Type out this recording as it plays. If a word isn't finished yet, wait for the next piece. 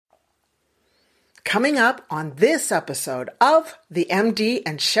Coming up on this episode of the MD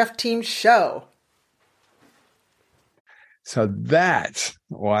and Chef Team Show. So that's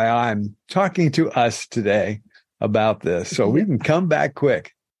why I'm talking to us today about this. So we can come back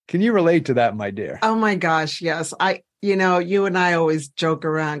quick. Can you relate to that, my dear? Oh my gosh, yes. You and I always joke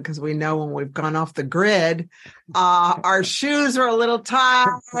around because we know when we've gone off the grid, our shoes are a little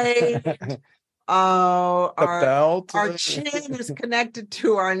tight. Our chin is connected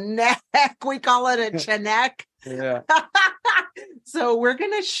to our neck. We call it a chineck. Yeah. So we're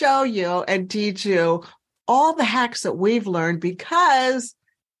going to show you and teach you all the hacks that we've learned because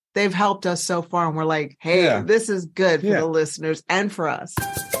they've helped us so far. And we're like, hey, This is good for the listeners and for us.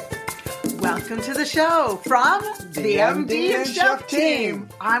 Welcome to the show from the MD and Chef Team.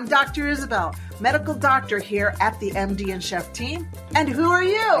 I'm Dr. Isabel, medical doctor here at the MD and Chef Team. And who are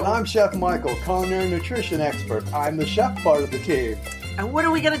you? And I'm Chef Michael, culinary nutrition expert. I'm the chef part of the team. And what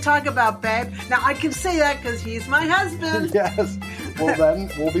are we going to talk about, babe? Now, I can say that because he's my husband. Yes. Well, then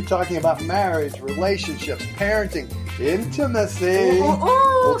we'll be talking about marriage, relationships, parenting, intimacy.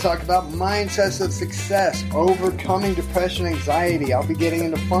 We'll talk about mindsets of success, overcoming depression, anxiety. I'll be getting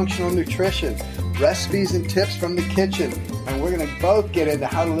into functional nutrition, recipes and tips from the kitchen. And we're going to both get into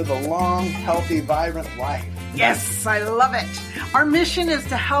how to live a long, healthy, vibrant life. Yes, I love it. Our mission is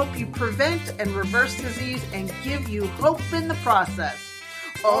to help you prevent and reverse disease and give you hope in the process.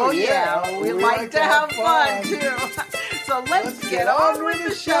 Oh yeah, we like to have fun too. So let's get on with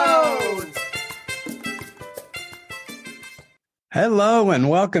the show. Hello and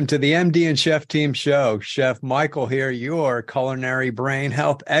welcome to the MD and Chef Team Show. Chef Michael here, your culinary brain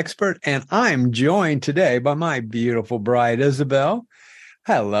health expert, and I'm joined today by my beautiful bride, Isabel.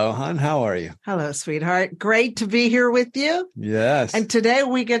 Hello, hon. How are you? Hello, sweetheart. Great to be here with you. Yes. And today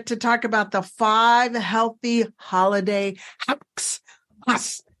we get to talk about the 5 healthy holiday hacks.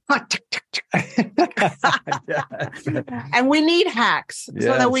 And we need hacks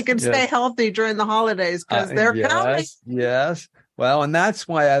so that we can stay healthy during the holidays because they're coming. Yes. Well, and that's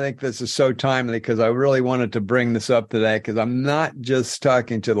why I think this is so timely, because I really wanted to bring this up today, because I'm not just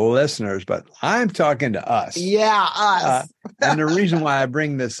talking to the listeners, but I'm talking to us. Yeah, us. And the reason why I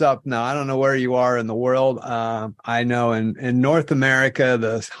bring this up now, I don't know where you are in the world. I know in North America,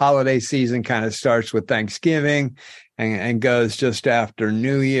 the holiday season kind of starts with Thanksgiving and goes just after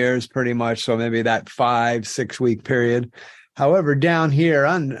New Year's pretty much. So maybe that 5-6 week period. However, down here,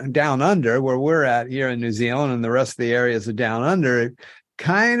 down under, where we're at here in New Zealand and the rest of the areas of down under, it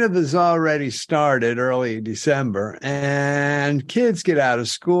kind of has already started early December. And kids get out of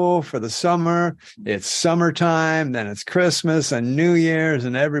school for the summer. It's summertime, then it's Christmas and New Year's,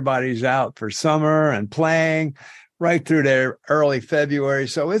 and everybody's out for summer and playing right through to early February.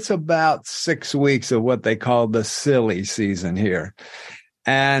 So it's about 6 weeks of what they call the silly season here.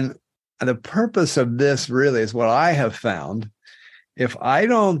 And the purpose of this really is what I have found. If I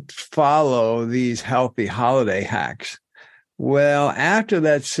don't follow these healthy holiday hacks, well, after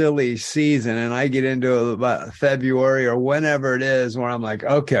that silly season, and I get into about February or whenever it is where I'm like,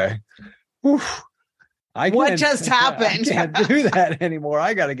 okay, what just happened? I can't do that anymore.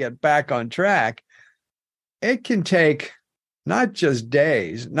 I got to get back on track. It can take not just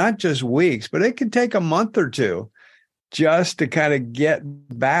days, not just weeks, but it can take a month or two just to kind of get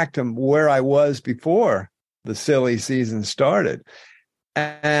back to where I was before the silly season started.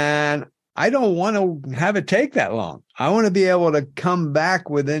 And I don't want to have it take that long. I want to be able to come back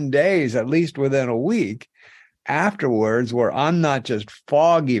within days, at least within a week afterwards, where I'm not just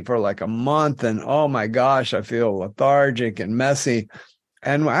foggy for like a month and, oh my gosh, I feel lethargic and messy.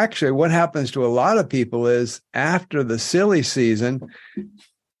 And actually what happens to a lot of people is after the silly season,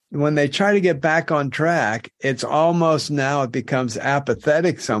 when they try to get back on track, it's almost now it becomes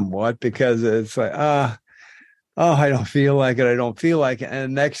apathetic somewhat, because it's like, I don't feel like it. I don't feel like it.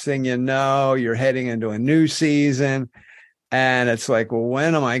 And next thing you know, you're heading into a new season. And it's like, well,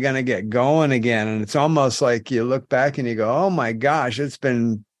 when am I going to get going again? And it's almost like you look back and you go, oh my gosh, it's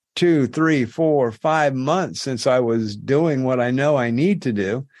been 2, 3, 4, 5 months since I was doing what I know I need to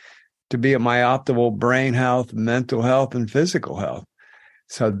do to be at my optimal brain health, mental health, and physical health.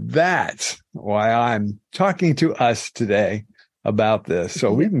 So that's why I'm talking to us today about this.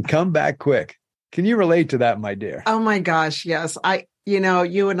 So we can come back quick. Can you relate to that, my dear? Oh my gosh, yes.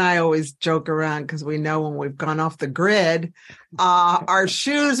 You and I always joke around because we know when we've gone off the grid, our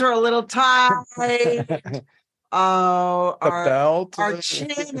shoes are a little tight. Our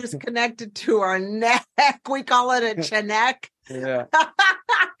chin is connected to our neck. We call it a chineck. Yeah.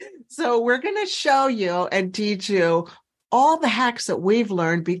 So we're going to show you and teach you all the hacks that we've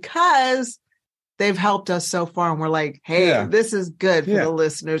learned because they've helped us so far. And we're like, hey, this is good for the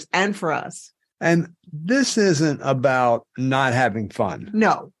listeners and for us. And this isn't about not having fun.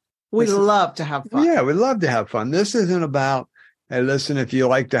 No, we love to have fun. Yeah, we love to have fun. This isn't about, hey, listen, if you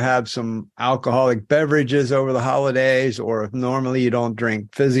like to have some alcoholic beverages over the holidays, or if normally you don't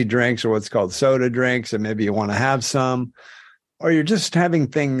drink fizzy drinks or what's called soda drinks, and maybe you want to have some, or you're just having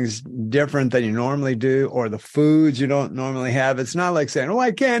things different than you normally do, or the foods you don't normally have. It's not like saying, oh,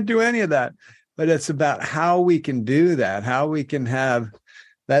 I can't do any of that. But it's about how we can do that, how we can have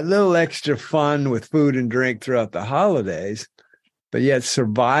that little extra fun with food and drink throughout the holidays, but yet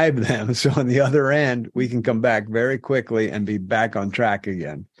survive them. So on the other end, we can come back very quickly and be back on track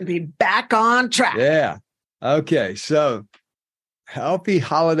again. Be back on track. Yeah. Okay. So healthy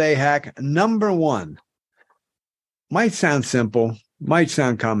holiday hack number 1 might sound simple, might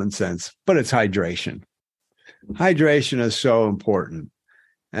sound common sense, but it's hydration. Hydration is so important.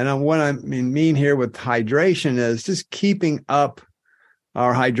 And what I mean here with hydration is just keeping up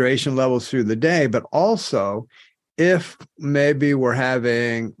our hydration levels through the day, but also if maybe we're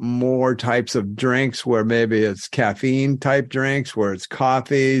having more types of drinks where maybe it's caffeine type drinks, where it's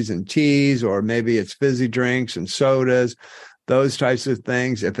coffees and teas, or maybe it's fizzy drinks and sodas, those types of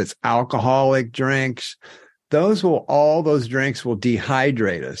things. If it's alcoholic drinks, all those drinks will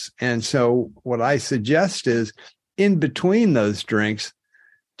dehydrate us. And so what I suggest is in between those drinks,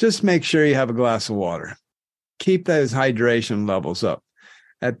 just make sure you have a glass of water. Keep those hydration levels up.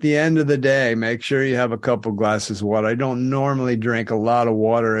 At the end of the day, make sure you have a couple glasses of water. I don't normally drink a lot of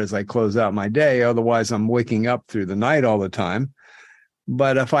water as I close out my day. Otherwise, I'm waking up through the night all the time.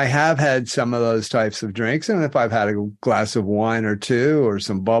 But if I have had some of those types of drinks, and if I've had a glass of wine or two or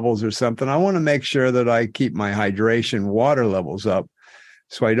some bubbles or something, I want to make sure that I keep my hydration water levels up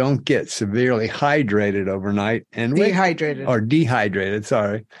so I don't get severely hydrated overnight and dehydrated,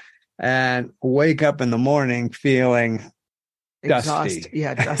 sorry, and wake up in the morning feeling dusty.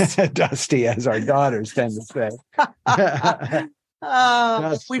 Yeah, dusty. Dusty, as our daughters tend to say.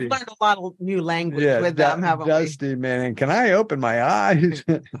 We've learned a lot of new language with them, haven't dusty, man. Can I open my eyes?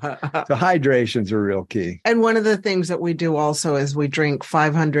 So hydration's a real key. And one of the things that we do also is we drink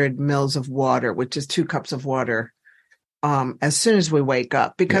 500 mils of water, which is 2 cups of water, as soon as we wake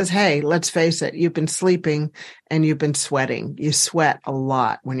up. Because, hey, let's face it, you've been sleeping and you've been sweating. You sweat a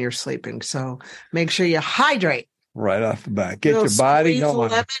lot when you're sleeping. So make sure you hydrate. Right off the bat. Get your body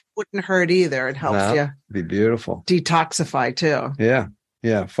going. Lemon wouldn't hurt either. It helps you. Be beautiful. Detoxify too. Yeah.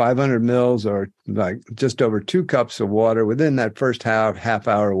 Yeah. 500 mils or like just over 2 cups of water within that first half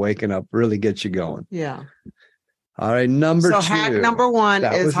hour waking up really gets you going. Yeah. All right. Number 2. So hack number 1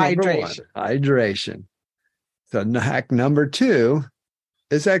 is hydration. Hydration. So hack number 2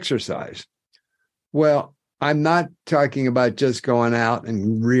 is exercise. Well, I'm not talking about just going out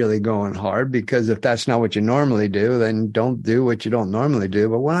and really going hard, because if that's not what you normally do, then don't do what you don't normally do.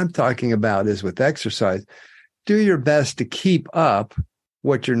 But what I'm talking about is with exercise, do your best to keep up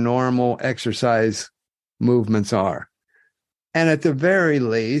what your normal exercise movements are. And at the very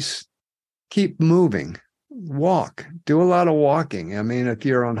least, keep moving. Walk. Do a lot of walking. I mean, if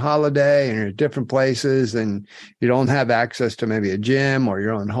you're on holiday and you're at different places and you don't have access to maybe a gym or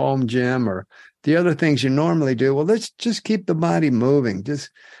your own home gym or the other things you normally do, well, let's just keep the body moving.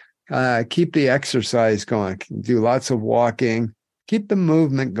 Just keep the exercise going. Do lots of walking. Keep the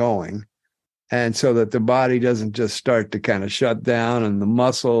movement going. And so that the body doesn't just start to kind of shut down and the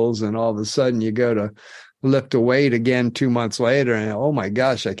muscles, and all of a sudden you go to lift a weight again 2 months later and, oh my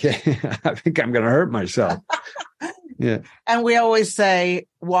gosh, I can't, I think I'm going to hurt myself. Yeah. And we always say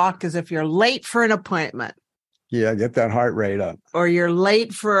walk as if you're late for an appointment. Yeah, get that heart rate up. Or you're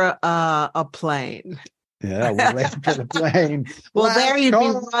late for a plane. Yeah, we're late for the plane. Well, there you'd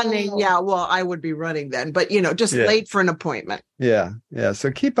be running. Yeah, well, I would be running then. But, just late for an appointment. Yeah, yeah. So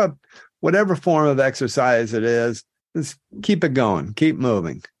keep up whatever form of exercise it is. Just keep it going. Keep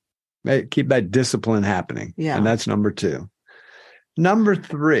moving. Keep that discipline happening. Yeah. And that's number 2. Number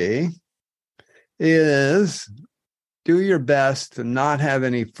 3 is do your best to not have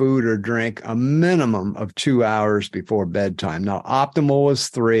any food or drink a minimum of 2 hours before bedtime. Now, optimal is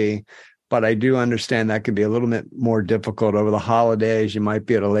 3, but I do understand that can be a little bit more difficult over the holidays. You might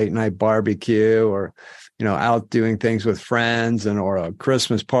be at a late night barbecue or, out doing things with friends or a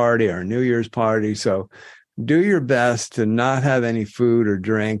Christmas party or a New Year's party. So do your best to not have any food or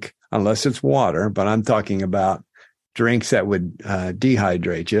drink unless it's water, but I'm talking about drinks that would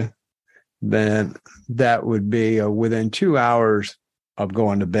dehydrate you. Then that would be within 2 hours of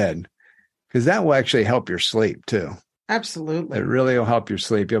going to bed, because that will actually help your sleep too. Absolutely. It really will help your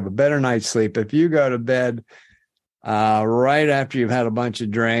sleep. You have a better night's sleep. If you go to bed right after you've had a bunch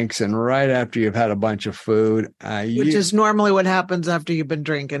of drinks and right after you've had a bunch of food. Which is normally what happens after you've been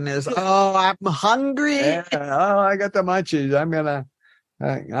drinking is, oh, I'm hungry. Yeah, oh, I got the munchies.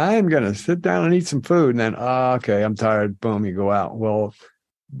 I'm gonna sit down and eat some food. And then, oh, okay, I'm tired. Boom, you go out. Well,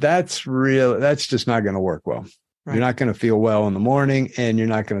 that's just not going to work well. Right. You're not going to feel well in the morning and you're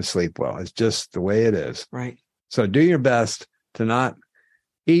not going to sleep well. It's just the way it is. Right. So do your best to not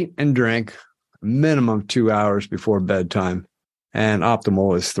eat and drink minimum 2 hours before bedtime, and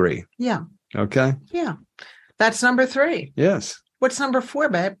optimal is 3. Yeah. Okay. Yeah. That's number 3. Yes. What's number 4,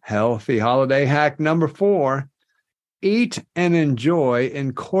 babe? Healthy holiday hack number 4, eat and enjoy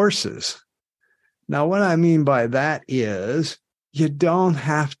in courses. Now, what I mean by that is you don't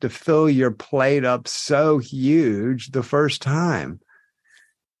have to fill your plate up so huge the first time.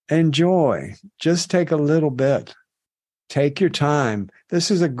 Enjoy. Just take a little bit. Take your time.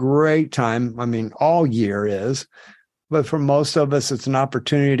 This is a great time. I mean, all year is, but for most of us, it's an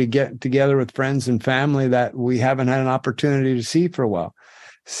opportunity to get together with friends and family that we haven't had an opportunity to see for a while.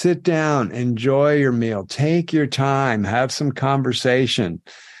 Sit down, enjoy your meal, take your time, have some conversation,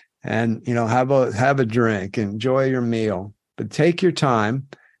 and, have a drink, enjoy your meal, but take your time.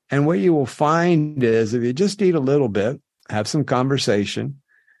 And what you will find is if you just eat a little bit, have some conversation,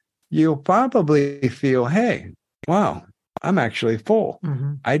 you'll probably feel, hey, wow, I'm actually full.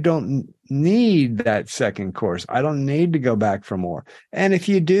 Mm-hmm. I don't need that second course. I don't need to go back for more. And if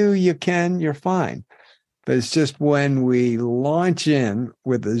you do, you're fine. But it's just when we launch in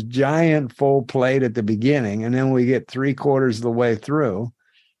with this giant full plate at the beginning, and then we get 3/4 of the way through,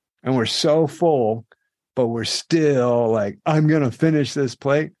 and we're so full, but we're still like, I'm going to finish this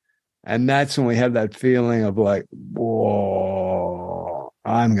plate. And that's when we have that feeling of like, whoa,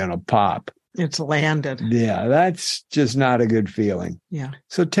 I'm going to pop. It's landed. Yeah, that's just not a good feeling. Yeah.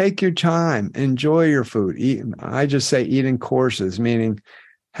 So take your time, enjoy your food. I just say eat in courses, meaning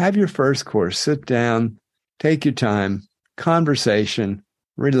have your first course, sit down, take your time, conversation,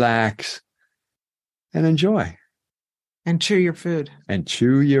 relax, and enjoy. And chew your food.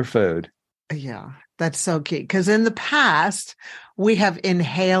 Yeah, that's so key. Because in the past, we have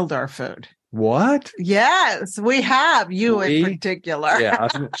inhaled our food. What? Yes, we have. You in particular. Yeah,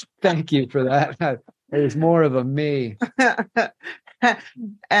 thank you for that. There's more of a me.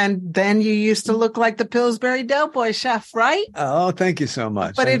 And then you used to look like the Pillsbury Doughboy chef, right? Oh, thank you so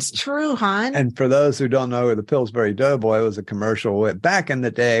much. But it's true, hon. And for those who don't know, the Pillsbury Doughboy was a commercial with, back in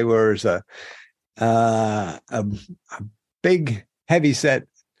the day, where it was a big, heavy-set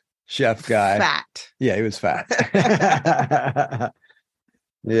chef guy. Fat. Yeah, he was fat.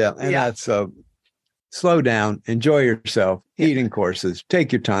 Yeah, and that's slow down, enjoy yourself, eating courses,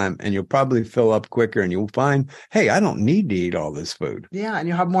 take your time, and you'll probably fill up quicker, and you'll find, hey, I don't need to eat all this food. Yeah, and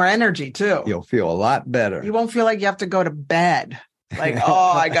you'll have more energy too. You'll feel a lot better. You won't feel like you have to go to bed. Like, oh,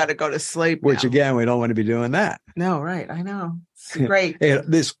 I got to go to sleep now. Which, again, we don't want to be doing that. No, right. I know. It's great.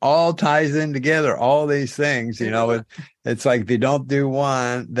 This all ties in together, all these things. It's like if you don't do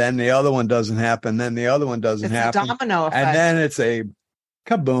one, then the other one doesn't happen, then the other one doesn't happen. It's a domino effect. And then it's a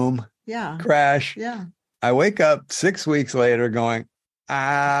kaboom. Yeah. Crash. Yeah. I wake up 6 weeks later going,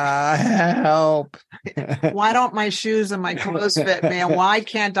 help. Why don't my shoes and my clothes fit, man? Why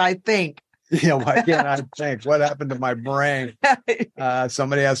can't I think? Yeah, why can't I think? What happened to my brain?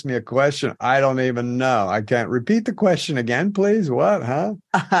 Somebody asked me a question. I don't even know. I can't repeat the question again, please. What, huh?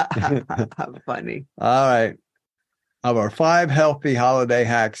 Funny. All right. Of our 5 healthy holiday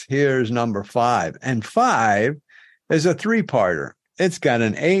hacks, here's number 5. And 5 is a 3-parter. It's got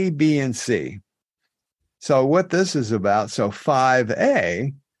an A, B, and C. So what this is about, so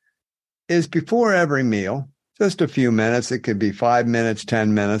 5A is before every meal, just a few minutes. It could be 5 minutes,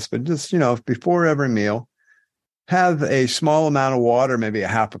 10 minutes, but just, before every meal, have a small amount of water, maybe a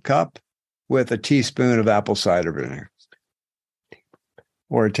half a cup, with a teaspoon of apple cider vinegar.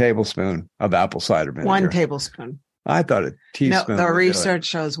 Or a tablespoon of apple cider vinegar. 1 tablespoon. I thought a teaspoon. No, the research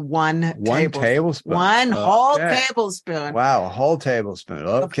shows one tablespoon. One whole tablespoon. Wow, a whole tablespoon.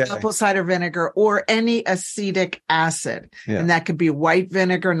 Okay. Apple cider vinegar or any acetic acid. Yeah. And that could be white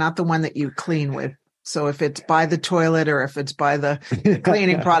vinegar, not the one that you clean with. So if it's by the toilet or if it's by the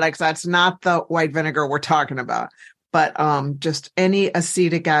cleaning products, that's not the white vinegar we're talking about. But just any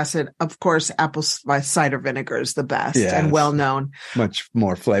acetic acid, of course, apple cider vinegar is the best and well known. Much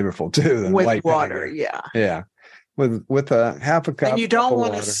more flavorful too than with white water. vinegar. Yeah. Yeah. With a half a cup. And you don't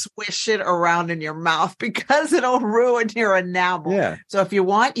want to swish it around in your mouth because it'll ruin your enamel. Yeah. So if you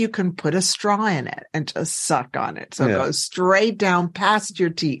want, you can put a straw in it and just suck on it. So it goes straight down past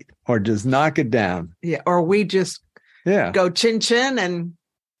your teeth. Or just knock it down. Yeah. Or we just go chin chin and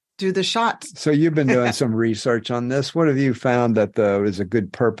do the shots. So you've been doing some research on this. What have you found that is a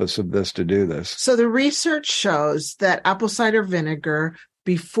good purpose of this to do this? So the research shows that apple cider vinegar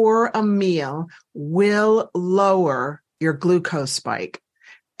before a meal will lower your glucose spike.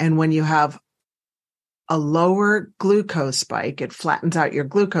 And when you have a lower glucose spike, it flattens out your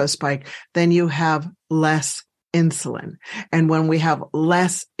glucose spike, then you have less insulin. And when we have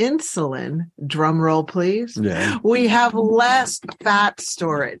less insulin, drum roll, please, we have less fat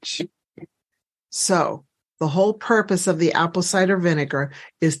storage. So the whole purpose of the apple cider vinegar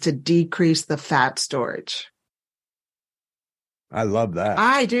is to decrease the fat storage. I love that.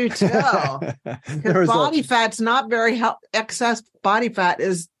 I do too. Body fat's not very excess body fat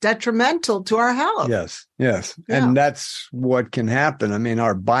is detrimental to our health. Yes. Yeah. And that's what can happen. I mean,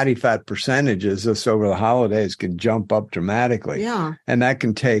 our body fat percentages just over the holidays can jump up dramatically. Yeah. And that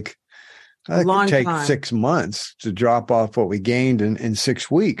can take time. 6 months to drop off what we gained in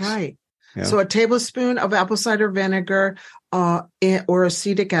 6 weeks. Right. Yeah. So a tablespoon of apple cider vinegar or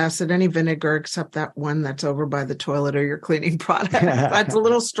acetic acid, any vinegar except that one that's over by the toilet or your cleaning product. That's a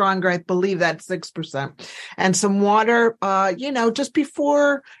little stronger. I believe that's 6%. And some water, just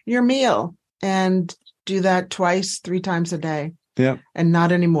before your meal. And do that 2-3 times a day. Yeah. And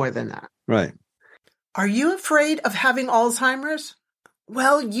not any more than that. Right. Are you afraid of having Alzheimer's?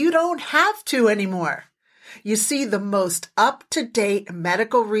 Well, you don't have to anymore. You see, the most up-to-date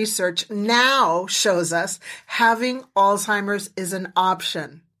medical research now shows us having Alzheimer's is an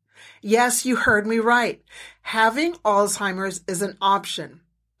option. Yes, you heard me right. Having Alzheimer's is an option.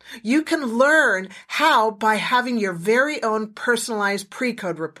 You can learn how by having your very own personalized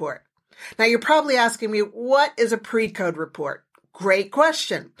pre-code report. Now, you're probably asking me, what is a pre-code report? Great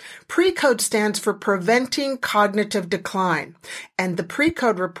question. Pre-code stands for Preventing Cognitive Decline, and the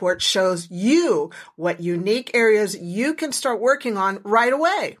pre-code report shows you what unique areas you can start working on right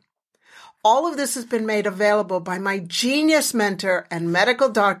away. All of this has been made available by my genius mentor and medical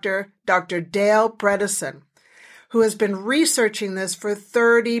doctor, Dr. Dale Bredesen, who has been researching this for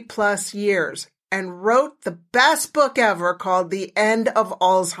 30 plus years and wrote the best book ever called The End of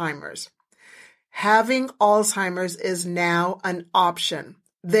Alzheimer's. Having Alzheimer's is now an option.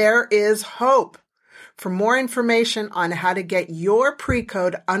 There is hope. For more information on how to get your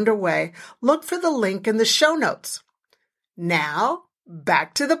pre-code underway, look for the link in the show notes. Now,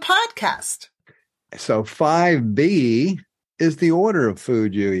 back to the podcast. So 5B is the order of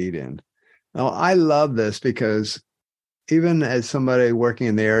food you eat in. Now, I love this because even as somebody working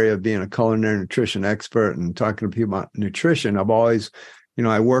in the area of being a culinary nutrition expert and talking to people about nutrition, I've always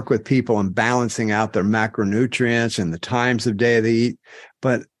I work with people in balancing out their macronutrients and the times of day they eat.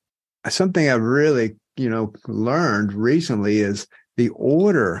 But something I've really, learned recently is the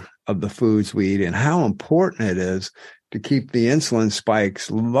order of the foods we eat and how important it is to keep the insulin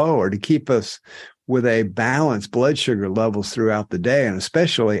spikes low or to keep us with a balanced blood sugar levels throughout the day, and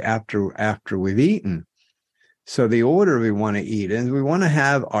especially after we've eaten. So the order we want to eat is we want to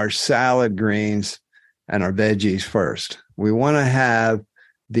have our salad greens and our veggies first. We want to have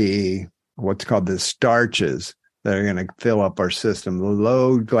what's called the starches that are going to fill up our system, the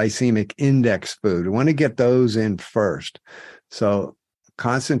low glycemic index food. We want to get those in first. So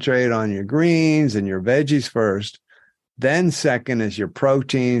concentrate on your greens and your veggies first. Then second is your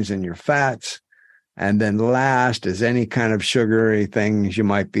proteins and your fats. And then last is any kind of sugary things you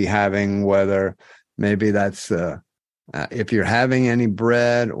might be having, whether maybe that's if you're having any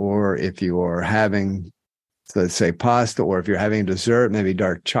bread or if you are having, let's say, pasta, or if you're having dessert, maybe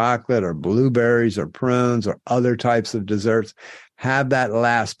dark chocolate or blueberries or prunes or other types of desserts, have that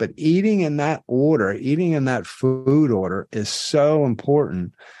last. But eating in that order, eating in that food order is so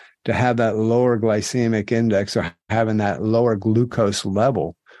important to have that lower glycemic index or having that lower glucose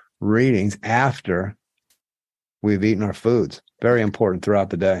level readings after we've eaten our foods. Very important throughout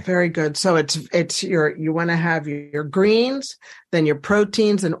the day. Very good. So you want to have your greens, then your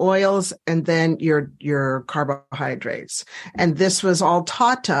proteins and oils, and then your carbohydrates. And this was all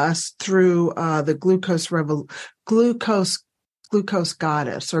taught to us through the glucose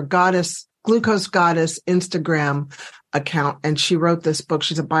goddess Instagram account. And she wrote this book.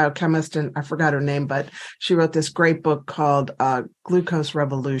 She's a biochemist, and I forgot her name, but she wrote this great book called Glucose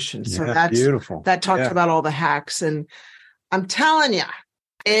Revolution. So that's beautiful. That talks about all the hacks. And I'm telling you,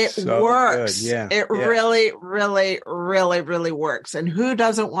 it works. It really, really, really, really works. And who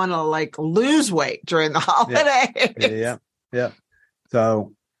doesn't want to lose weight during the holidays? Yeah.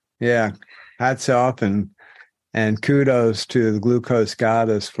 So, hats off and kudos to the Glucose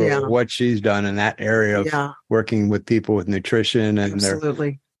Goddess for what she's done in that area of working with people with nutrition and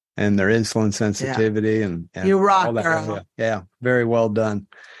their insulin sensitivity and you rock, all that. girl. Yeah, very well done.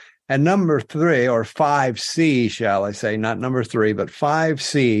 And number 3, or 5C, shall I say, not number 3, but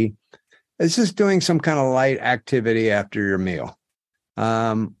 5C, is just doing some kind of light activity after your meal.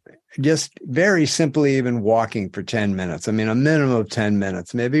 Just very simply, even walking for 10 minutes. I mean, a minimum of 10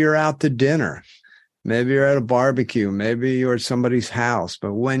 minutes. Maybe you're out to dinner. Maybe you're at a barbecue. Maybe you're at somebody's house.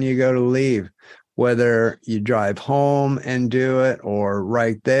 But when you go to leave, whether you drive home and do it, or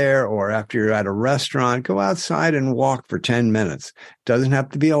right there, or after you're at a restaurant, go outside and walk for 10 minutes. Doesn't have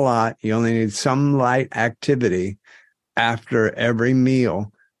to be a lot. You only need some light activity after every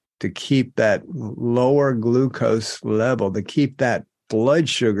meal to keep that lower glucose level, to keep that blood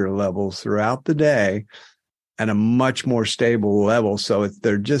sugar levels throughout the day at a much more stable level. So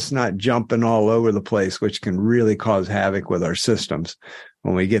they're just not jumping all over the place, which can really cause havoc with our systems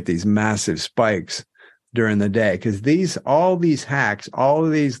when we get these massive spikes during the day. Because all these hacks, all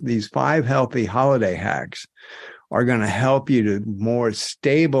of these 5 healthy holiday hacks are going to help you to more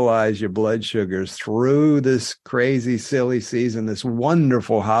stabilize your blood sugars through this crazy, silly season, this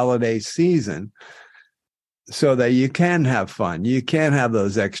wonderful holiday season, so that you can have fun. You can have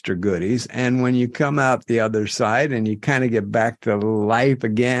those extra goodies. And when you come out the other side and you kind of get back to life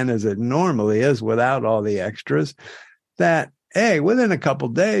again as it normally is without all the extras, that, hey, within a couple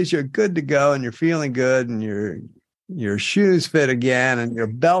of days, you're good to go and you're feeling good and your shoes fit again and your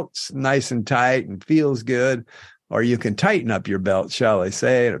belt's nice and tight and feels good. Or you can tighten up your belt, shall I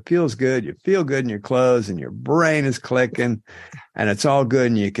say, and it feels good. You feel good in your clothes and your brain is clicking and it's all good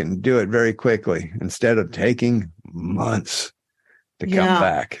and you can do it very quickly instead of taking months to come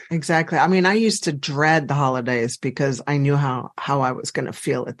back. Exactly. I mean, I used to dread the holidays because I knew how I was going to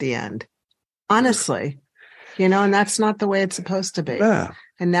feel at the end. Honestly, and that's not the way it's supposed to be. Yeah.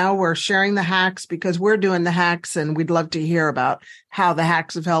 And now we're sharing the hacks because we're doing the hacks and we'd love to hear about how the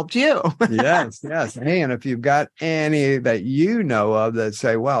hacks have helped you. Yes. Hey, and if you've got any that you know of that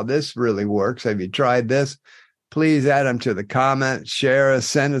say, wow, this really works. Have you tried this? Please add them to the comment, share us,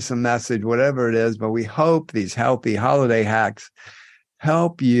 send us a message, whatever it is. But we hope these healthy holiday hacks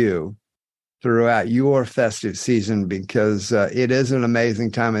help you throughout your festive season, because it is an amazing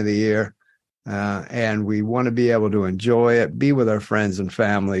time of the year. And we want to be able to enjoy it, be with our friends and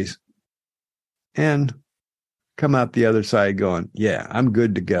families, and come out the other side going, yeah, I'm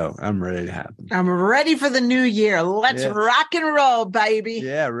good to go. I'm ready to happen. I'm ready for the new year. Let's rock and roll, baby.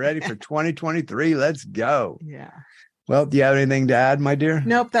 Yeah, ready for 2023. Let's go. Yeah. Well, do you have anything to add, my dear?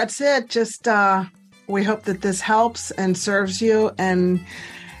 Nope, that's it. Just we hope that this helps and serves you, and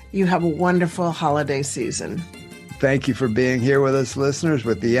you have a wonderful holiday season. Thank you for being here with us, listeners,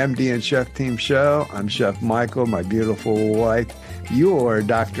 with the MD and Chef Team Show. I'm Chef Michael, my beautiful wife, your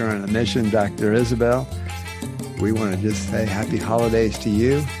doctor on a mission, Dr. Isabel. We want to just say happy holidays to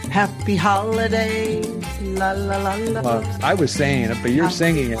you. Happy holidays. La, la, la, la. Well, I was saying it, but you're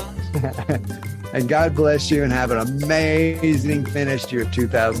singing it. And God bless you and have an amazing finish to your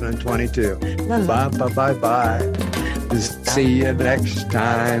 2022. La, la. Bye, bye, bye, bye. See you next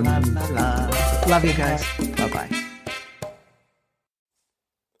time. La, la, la. Love you guys. Bye-bye.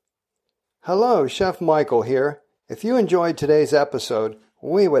 Hello, Chef Michael here. If you enjoyed today's episode,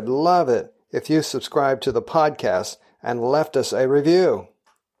 we would love it if you subscribed to the podcast and left us a review.